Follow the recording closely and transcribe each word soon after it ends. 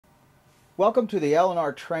Welcome to the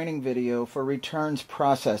L&R training video for returns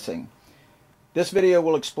processing. This video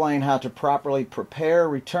will explain how to properly prepare a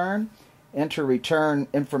return, enter return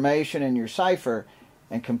information in your cipher,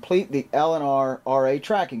 and complete the L&R RA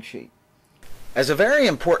tracking sheet. As a very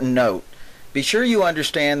important note, be sure you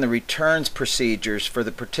understand the returns procedures for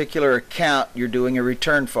the particular account you're doing a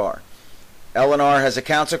return for. L&R has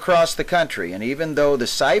accounts across the country, and even though the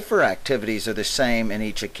cipher activities are the same in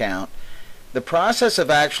each account, the process of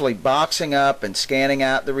actually boxing up and scanning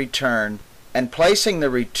out the return and placing the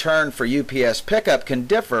return for UPS pickup can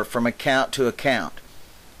differ from account to account.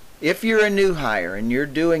 If you're a new hire and you're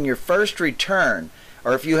doing your first return,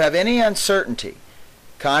 or if you have any uncertainty,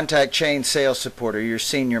 contact Chain Sales Support or your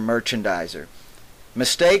senior merchandiser.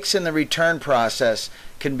 Mistakes in the return process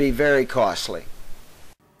can be very costly.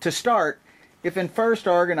 To start, if in first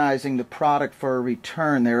organizing the product for a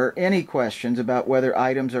return there are any questions about whether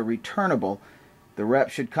items are returnable, the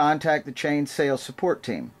rep should contact the Chain Sales Support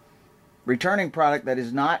team. Returning product that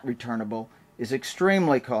is not returnable is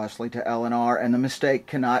extremely costly to L&R, and the mistake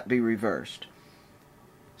cannot be reversed.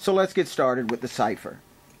 So let's get started with the cipher.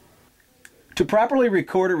 To properly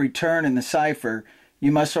record a return in the cipher,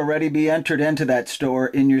 you must already be entered into that store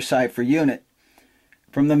in your cipher unit.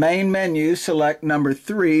 From the main menu, select number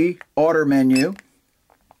 3, Order Menu.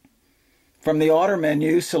 From the Order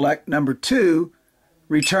menu, select number 2,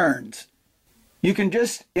 Returns. You can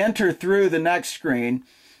just enter through the next screen.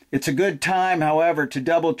 It's a good time, however, to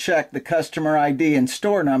double check the customer ID and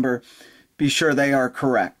store number. Be sure they are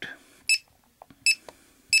correct.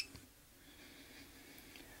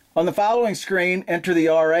 On the following screen, enter the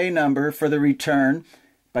RA number for the return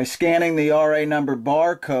by scanning the RA number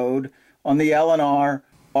barcode on the L&R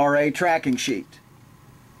RA tracking sheet.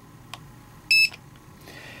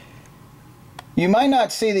 You might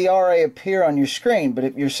not see the RA appear on your screen, but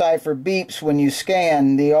if your cipher beeps when you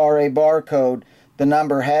scan the RA barcode, the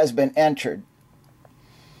number has been entered.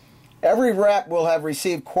 Every rep will have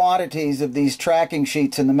received quantities of these tracking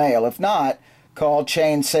sheets in the mail. If not, call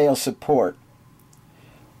Chain Sales Support.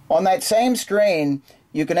 On that same screen,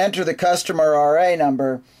 you can enter the customer RA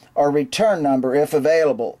number or return number if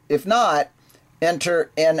available. If not,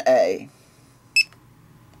 enter NA.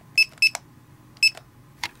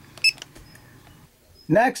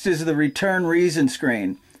 Next is the return reason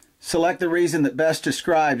screen. Select the reason that best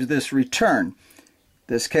describes this return.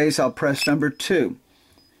 In this case, I'll press number 2.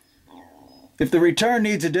 If the return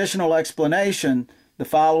needs additional explanation, the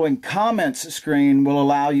following comments screen will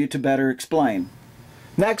allow you to better explain.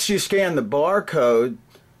 Next, you scan the barcode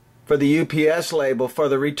for the UPS label for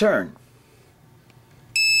the return.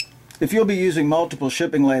 If you'll be using multiple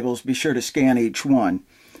shipping labels, be sure to scan each one.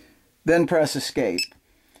 Then press Escape.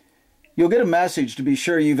 You'll get a message to be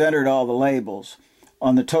sure you've entered all the labels.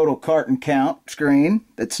 On the total carton count screen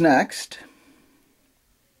that's next,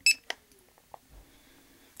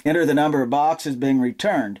 enter the number of boxes being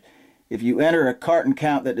returned. If you enter a carton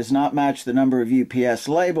count that does not match the number of UPS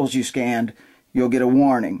labels you scanned, you'll get a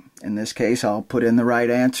warning. In this case, I'll put in the right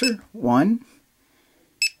answer, 1.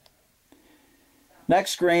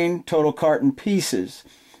 Next screen, total carton pieces.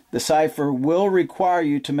 The cipher will require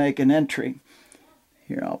you to make an entry.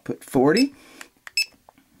 Here I'll put 40.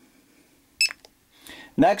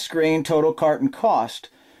 Next screen, total carton cost.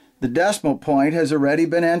 The decimal point has already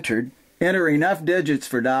been entered. Enter enough digits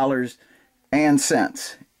for dollars and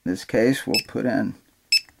cents. In this case, we'll put in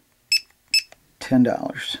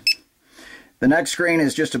 $10. The next screen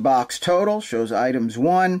is just a box total, shows items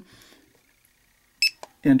 1.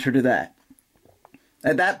 Enter to that.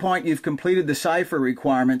 At that point, you've completed the cipher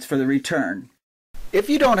requirements for the return.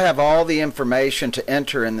 If you don't have all the information to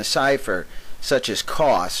enter in the cipher, such as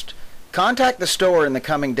cost, contact the store in the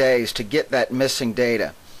coming days to get that missing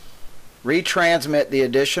data. Retransmit the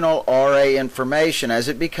additional RA information as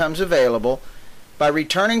it becomes available by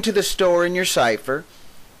returning to the store in your cipher,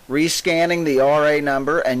 rescanning the RA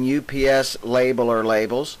number and UPS label or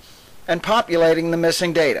labels, and populating the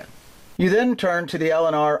missing data. You then turn to the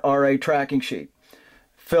L&R RA tracking sheet.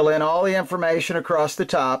 Fill in all the information across the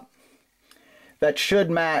top that should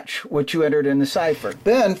match what you entered in the cipher.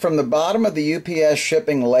 Then, from the bottom of the UPS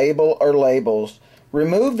shipping label or labels,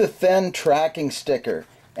 remove the thin tracking sticker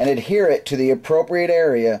and adhere it to the appropriate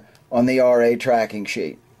area on the RA tracking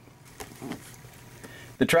sheet.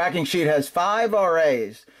 The tracking sheet has 5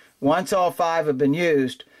 RAs. Once all 5 have been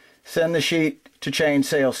used, send the sheet to Chain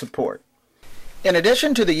Sales Support. In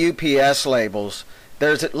addition to the UPS labels,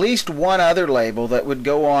 there's at least one other label that would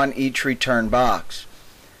go on each return box.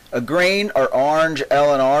 A green or orange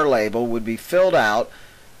L&R label would be filled out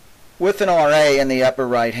with an RA in the upper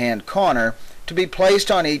right-hand corner to be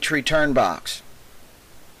placed on each return box.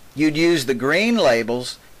 You'd use the green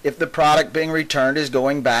labels if the product being returned is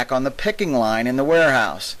going back on the picking line in the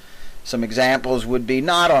warehouse. Some examples would be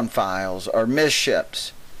not on files or missed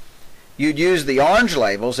ships. You'd use the orange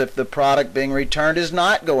labels if the product being returned is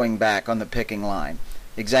not going back on the picking line.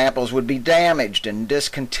 Examples would be damaged and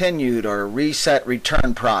discontinued or reset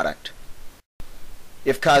return product.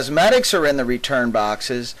 If cosmetics are in the return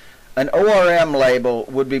boxes, an ORM label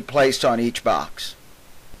would be placed on each box.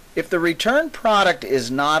 If the return product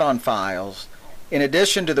is not on files, in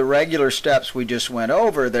addition to the regular steps we just went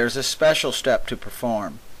over, there's a special step to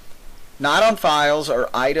perform. Not on files are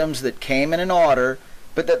items that came in an order,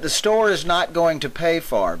 but that the store is not going to pay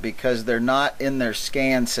for because they're not in their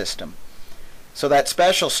scan system. So that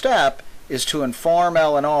special step is to inform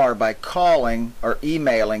L&R by calling or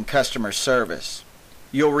emailing customer service.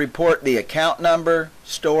 You'll report the account number,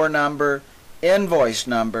 store number, invoice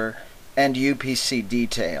number, and UPC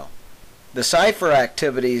detail. The cipher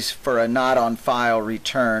activities for a not on file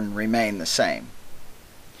return remain the same.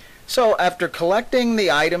 So after collecting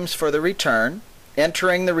the items for the return,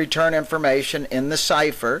 entering the return information in the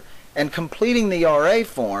cipher, and completing the RA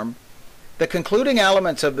form, the concluding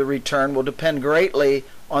elements of the return will depend greatly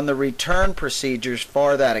on the return procedures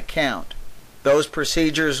for that account. Those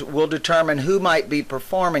procedures will determine who might be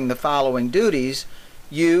performing the following duties,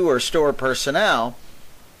 you or store personnel,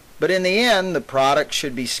 but in the end the product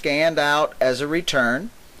should be scanned out as a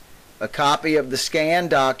return, a copy of the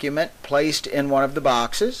scanned document placed in one of the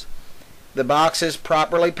boxes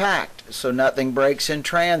properly packed so nothing breaks in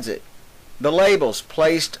transit, the labels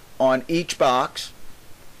placed on each box,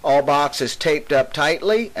 all boxes taped up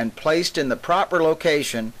tightly and placed in the proper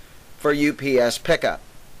location for UPS pickup.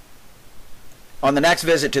 On the next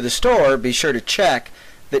visit to the store, be sure to check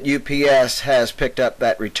that UPS has picked up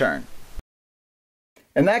that return.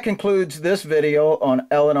 And that concludes this video on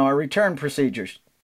L&R return procedures.